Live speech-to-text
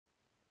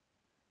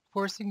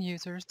Forcing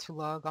users to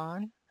log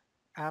on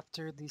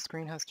after the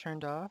screen has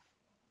turned off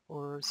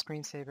or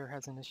screensaver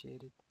has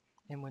initiated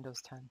in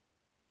Windows 10.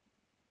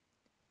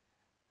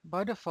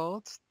 By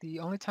default, the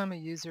only time a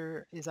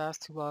user is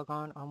asked to log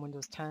on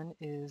Windows 10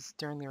 is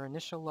during their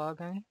initial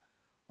login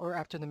or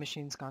after the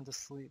machine's gone to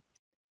sleep.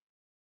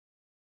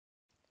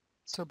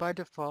 So by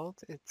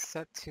default, it's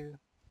set to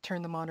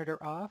turn the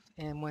monitor off,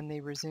 and when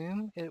they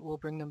resume, it will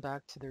bring them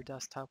back to their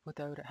desktop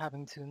without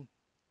having to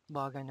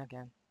log in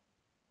again.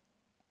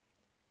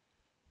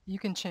 You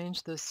can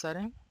change this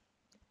setting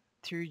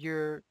through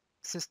your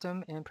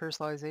system and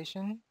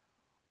personalization,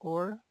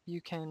 or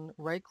you can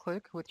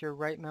right-click with your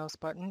right mouse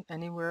button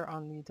anywhere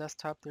on the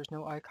desktop there's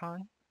no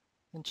icon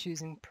and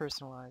choosing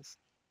Personalize.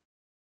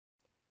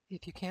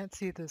 If you can't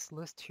see this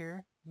list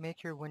here,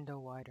 make your window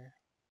wider.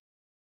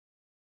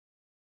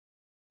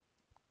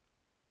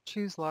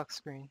 Choose Lock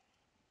Screen.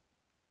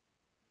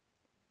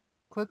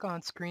 Click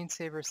on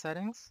Screensaver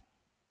Settings,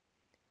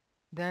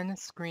 then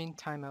Screen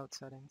Timeout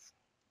Settings.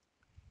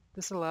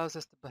 This allows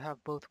us to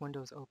have both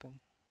windows open.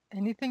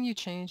 Anything you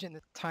change in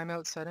the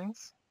timeout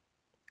settings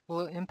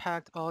will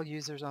impact all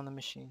users on the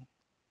machine.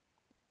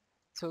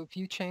 So if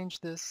you change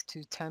this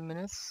to 10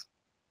 minutes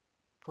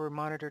for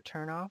monitor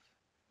turn off,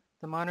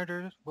 the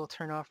monitor will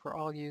turn off for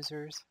all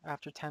users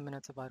after 10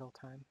 minutes of idle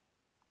time.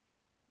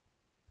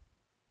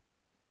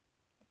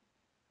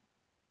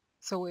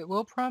 So it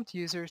will prompt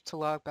users to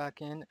log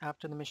back in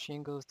after the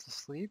machine goes to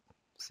sleep,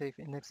 say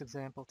in this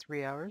example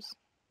 3 hours.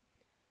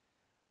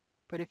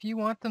 But if you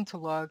want them to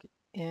log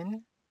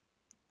in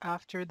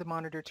after the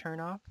monitor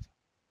turn off,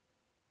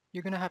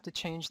 you're going to have to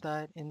change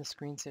that in the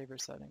screensaver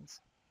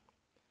settings.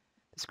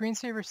 The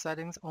screensaver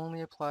settings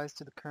only applies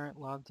to the current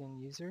logged in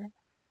user,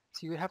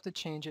 so you would have to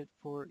change it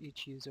for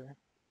each user.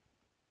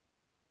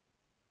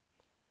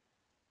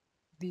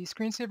 The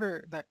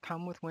screensaver that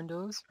come with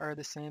Windows are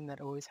the same that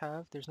always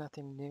have. There's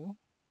nothing new.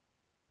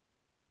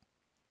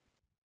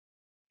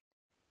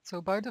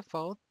 So by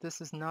default, this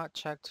is not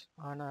checked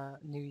on a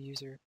new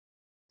user.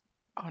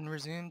 On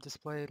Resume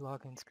Display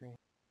Login Screen,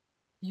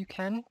 you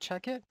can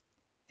check it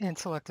and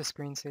select a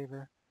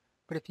screensaver.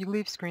 But if you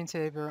leave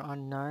screensaver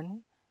on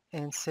none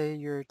and say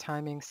your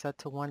timing set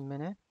to 1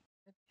 minute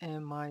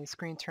and my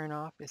screen turn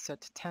off is set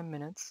to 10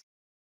 minutes,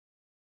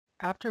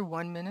 after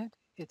 1 minute,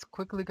 it's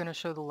quickly going to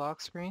show the lock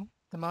screen.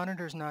 The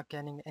monitor's not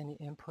getting any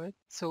input,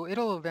 so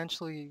it'll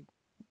eventually,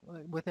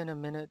 within a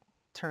minute,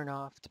 turn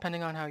off,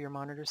 depending on how your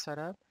monitor's set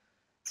up.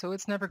 So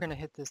it's never going to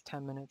hit this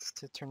 10 minutes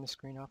to turn the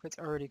screen off. It's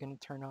already going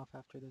to turn off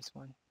after this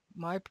one.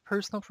 My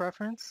personal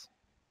preference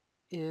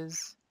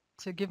is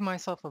to give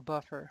myself a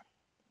buffer.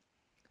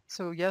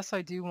 So yes,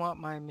 I do want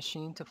my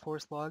machine to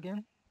force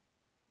login,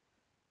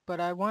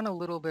 but I want a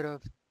little bit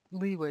of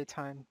leeway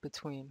time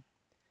between.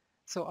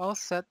 So I'll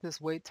set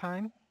this wait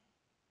time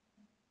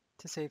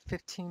to say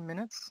 15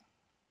 minutes,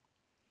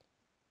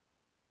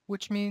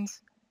 which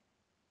means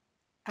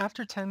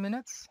after 10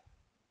 minutes,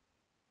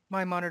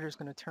 my monitor is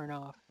going to turn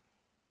off.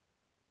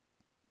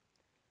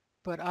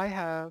 But I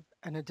have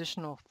an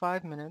additional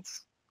 5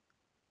 minutes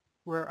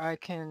where I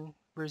can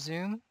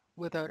resume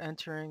without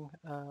entering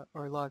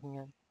or logging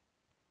in.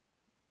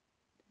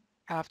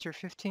 After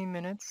 15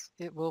 minutes,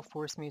 it will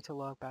force me to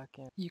log back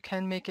in. You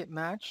can make it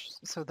match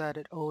so that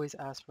it always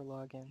asks for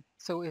login.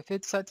 So if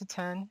it's set to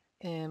 10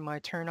 and my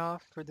turn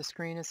off for the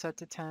screen is set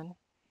to 10,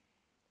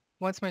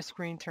 once my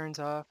screen turns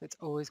off, it's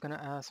always going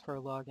to ask for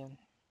a login.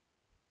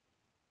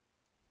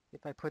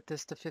 If I put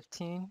this to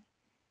 15,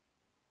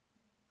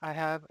 I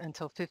have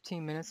until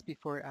 15 minutes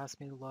before it asks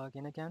me to log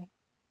in again,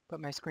 but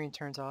my screen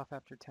turns off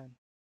after 10.